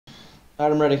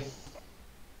Alright, I'm ready.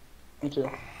 Me too.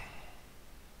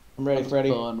 I'm ready, Freddy.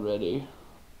 Fun, ready.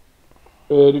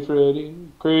 Ready, Freddy.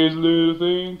 Crazy little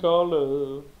thing called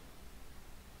love.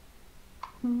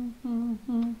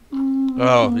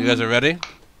 Oh, you guys are ready?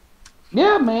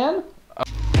 Yeah, man.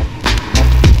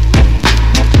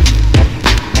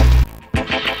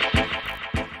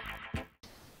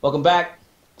 Welcome back.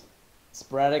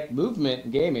 Sporadic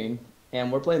Movement Gaming,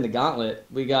 and we're playing the Gauntlet.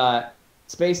 We got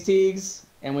Space Teagues,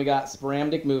 and we got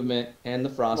Sporadic Movement, and the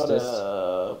Frostus.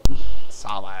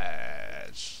 Solid.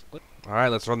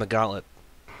 Alright, let's run the gauntlet.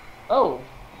 Oh,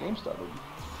 game started.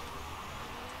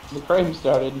 The Craim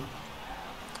started.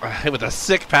 With a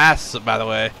sick pass, by the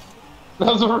way. That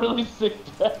was a really sick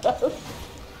pass.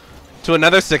 To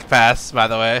another sick pass, by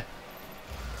the way.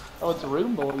 Oh, it's a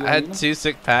room bowl. I had 2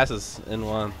 sick passes in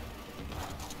one.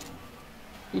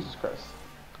 Jesus Christ.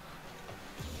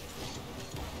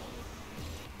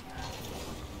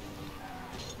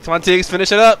 Come on, Teagues,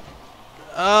 finish it up.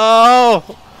 Oh!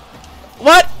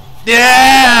 What?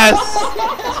 Yes!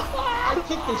 I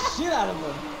kicked the shit out of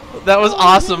him. That was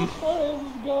awesome. Oh,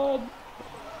 God.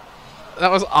 That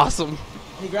was awesome.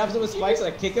 He grabs it with spikes,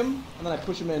 and I kick him, and then I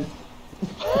push him in.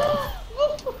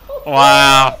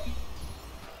 Wow.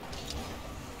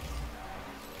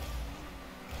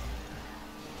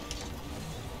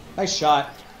 Nice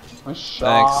shot. Nice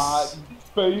shot, Thanks.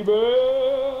 baby.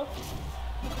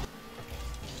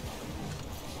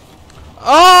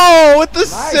 Oh, with the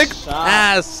Nice sick shot.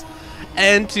 pass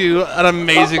into an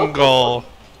amazing goal.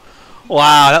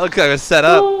 Wow, that looked like a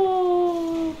setup.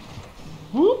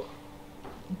 Whoop.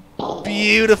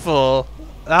 Beautiful.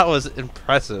 That was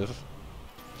impressive.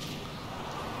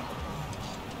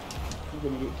 I'm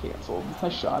gonna get canceled.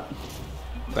 Nice shot.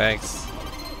 Thanks.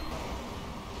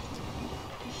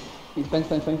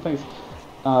 Thanks.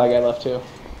 Oh, that guy left too.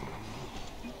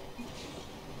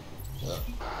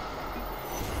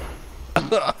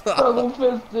 Double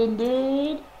fisted,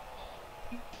 dude.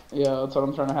 Yeah, that's what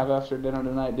I'm trying to have after dinner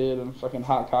tonight, dude. I'm fucking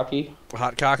hot cocky.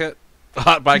 Hot cocket?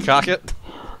 Hot by cocket?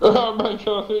 Oh my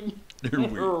god.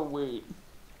 You're Oh, wait.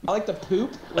 I like the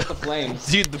poop with the flames.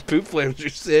 Dude, the poop flames are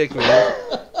sick, man.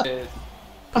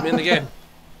 I'm in the game.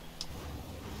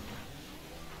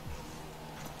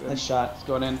 Nice shot. It's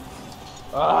going in.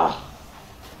 Ah.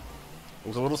 It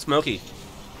was a little smoky.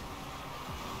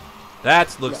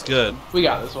 That looks good. We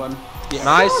got this one. Yeah.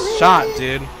 Nice shot,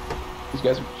 dude. These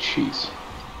guys are cheese.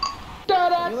 Da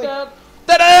da da.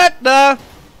 Da-da-da!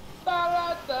 Da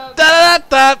da da.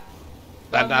 Da-da-da!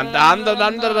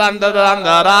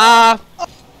 Da-dum-dum-dum-dum-dum-dum-dum-da-da!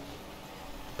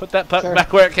 Put that puck Sure.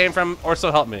 back where it came from, or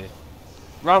so help me.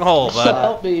 Wrong hole, bud.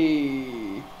 Help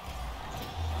me.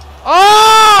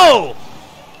 Oh!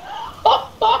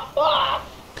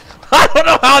 I don't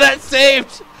know how that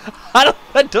saved. I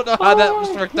don't know how that was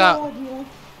worked out.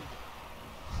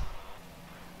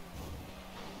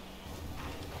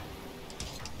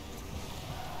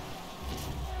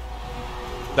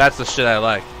 That's the shit I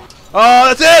like.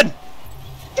 Oh, that's in!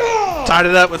 Tied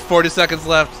it up with 40 seconds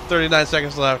left, 39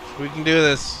 seconds left. We can do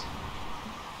this.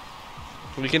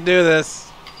 We can do this.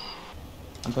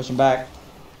 I'm pushing back.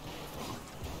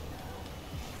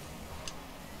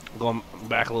 Going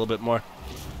back a little bit more.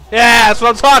 Yeah, that's what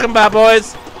I'm talking about,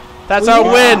 boys. That's our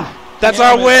win. That's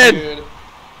our win. Dude.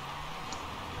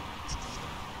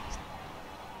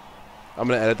 I'm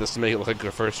gonna edit this to make it look like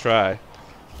a first try.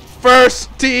 First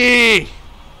tee.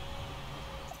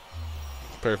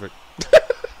 Perfect.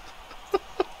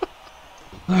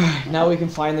 Now we can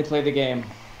finally play the game.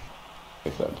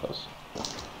 Fix that post.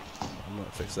 I'm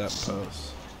gonna fix that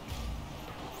post.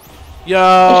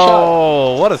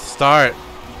 Yo, what a start.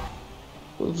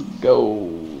 Let's go.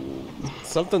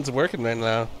 Something's working right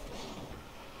now.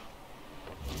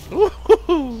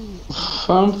 Woohoo!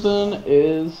 Something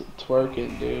is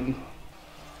twerking, dude.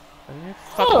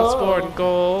 Fucking scoring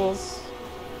goals.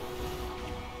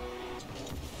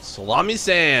 Salami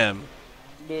Sam.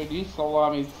 Dude, you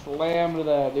salami slammed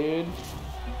that, dude.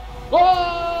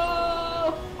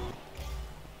 Whoa!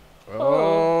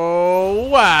 Oh,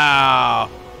 wow.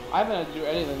 I haven't had to do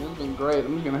anything. This has been great.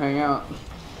 I'm just gonna hang out.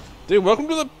 Dude, welcome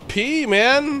to the P,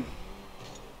 man.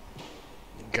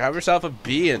 Grab yourself a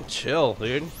B and chill,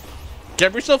 dude.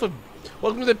 Get yourself a...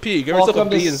 Welcome to the P. Get yourself a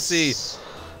B and C.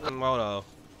 Moto.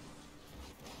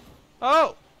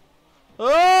 Oh!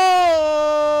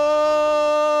 Oh!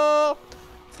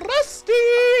 Frosty!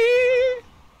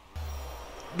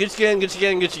 Get your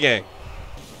gang.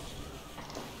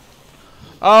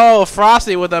 Oh,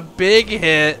 Frosty with a big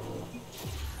hit.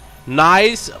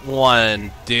 Nice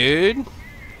one, dude.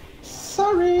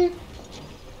 Sorry.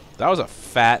 That was a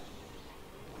fat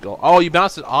goal. Oh, you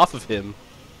bounced it off of him.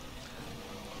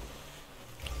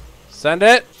 Send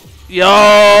it. Yo!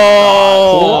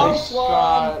 Nice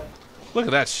shot. Look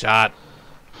at that shot.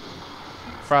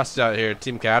 Frosty out here,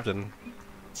 team captain.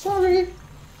 Sorry.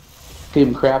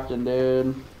 Team Crafton,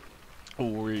 dude.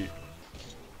 Oh, hit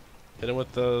him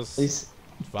with those He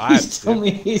vibes.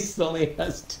 only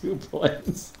has 2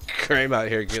 points. Craim out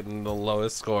here getting the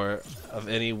lowest score of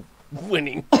any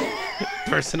winning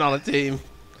person on a team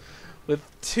with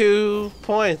 2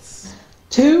 points.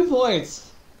 2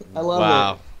 points. I love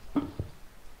Wow.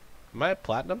 Am I at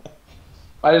platinum?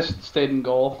 I just stayed in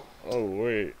goal. Oh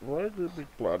wait, why did it be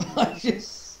platinum? it. I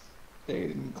just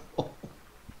stayed in goal.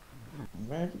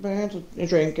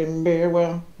 Drinking beer,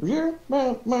 well, you're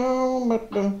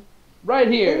Right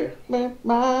here. right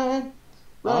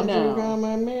Right now.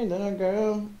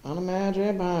 Girl on a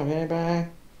magic bye.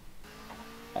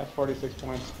 I have 46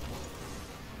 points.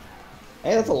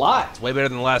 Hey, that's a lot. It's way better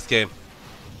than the last game.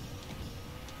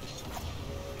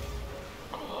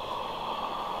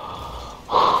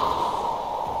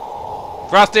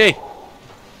 Frosty!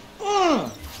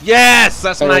 Yes!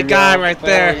 That's There my we guy go. right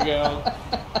There there. we go.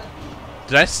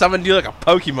 Did I summon you like a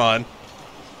Pokemon?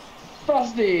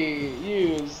 Frosty,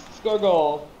 use. Score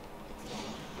goal.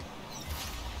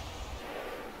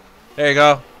 There you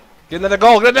go. Get another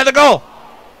goal. Get another goal.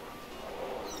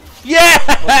 Get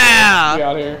Yeah!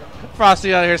 out here.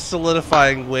 Frosty out here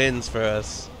solidifying wins for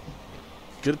us.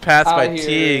 Good pass Out by here.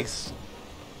 Teagues.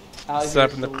 Out Set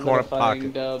up here in the corner solidifying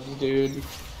pocket. Dubs, dude.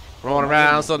 Rolling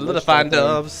around, solidifying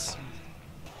dubs.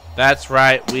 That's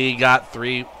right. We got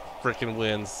 3 freaking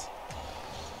wins.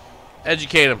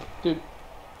 Educate him. Dude,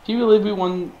 can you believe we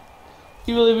won? Can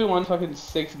you believe we won fucking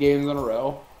 6 games in a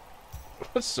row?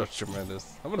 That's so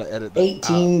tremendous. I'm gonna edit that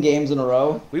 18 games in a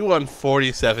row. We won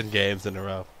 47 games in a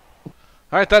row.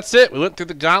 Alright, that's it. We went through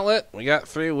the gauntlet. We got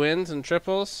 3 wins and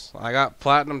triples. I got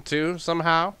platinum 2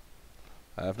 somehow.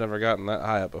 I've never gotten that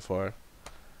high up before.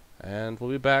 And we'll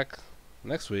be back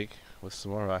next week with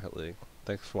some more Rocket League.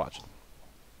 Thanks for watching.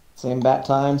 Same bat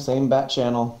time, same bat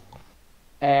channel.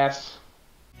 Ass.